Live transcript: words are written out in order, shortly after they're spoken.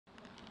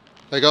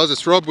Hey guys,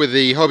 it's Rob with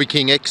the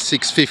Hobbyking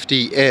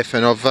X650F,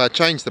 and I've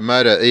changed the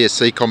motor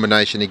ESC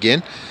combination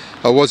again.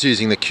 I was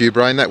using the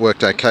Q-Brain, that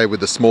worked okay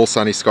with the small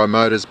Sunnysky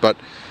motors, but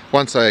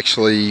once I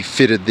actually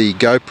fitted the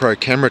GoPro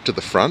camera to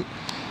the front,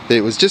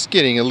 it was just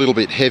getting a little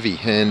bit heavy,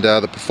 and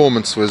the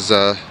performance was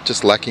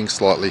just lacking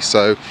slightly.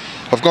 So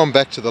I've gone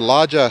back to the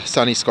larger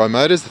Sunnysky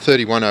motors, the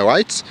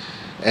 3108s,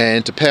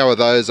 and to power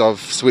those I've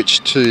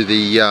switched to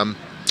the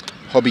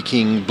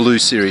Hobbyking Blue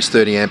Series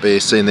 30 amp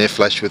ESC, and they're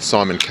flashed with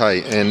Simonk,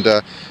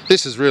 and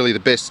this is really the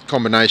best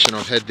combination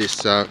I've had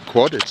this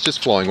quad. It's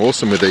just flying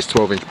awesome with these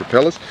 12-inch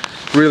propellers,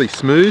 really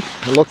smooth,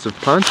 lots of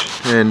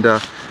punch, and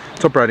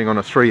it's operating on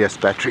a 3S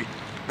battery.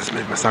 Let's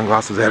move my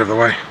sunglasses out of the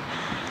way.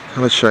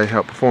 So let's show you how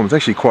it performs. It's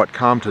actually quite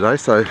calm today,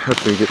 so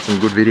hopefully you get some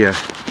good video.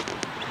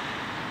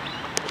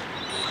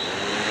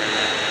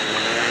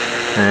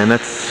 And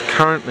that's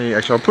currently,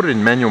 actually I'll put it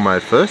in manual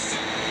mode first,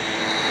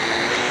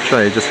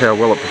 show you just how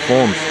well it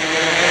performs.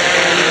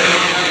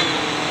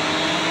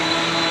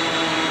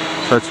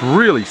 So it's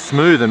really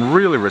smooth and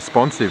really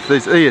responsive.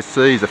 These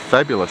ESCs are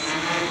fabulous.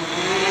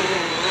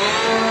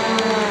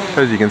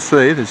 As you can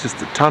see, there's just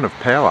a ton of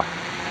power.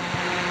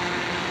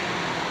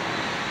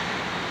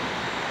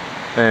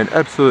 And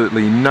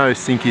absolutely no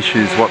sync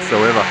issues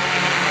whatsoever.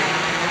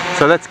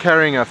 So that's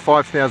carrying a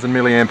 5000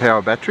 milliamp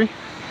hour battery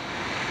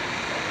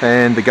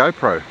and the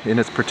GoPro in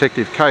its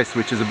protective case,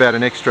 which is about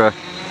an extra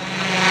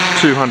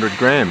 200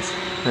 grams.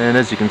 And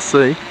as you can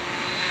see,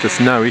 just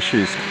no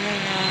issues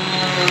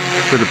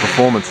with the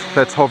performance.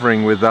 That's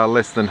hovering with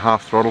less than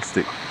half throttle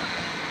stick.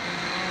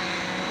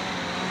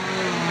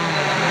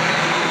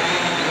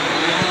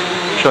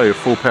 Show you a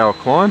full power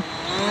climb.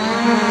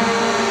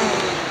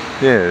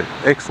 Yeah,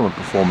 excellent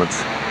performance.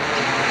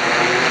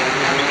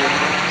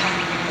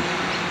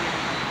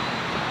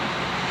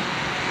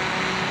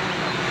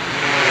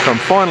 So I'm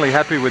finally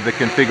happy with the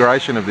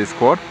configuration of this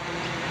quad.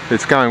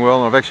 It's going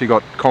well, and I've actually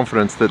got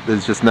confidence that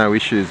there's just no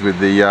issues with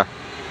the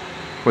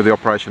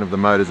operation of the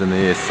motors and the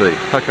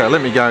ESC. Okay,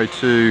 let me go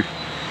to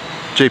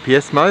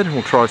GPS mode and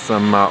we'll try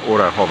some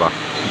auto hover.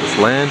 Just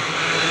land,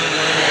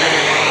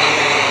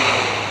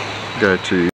 go to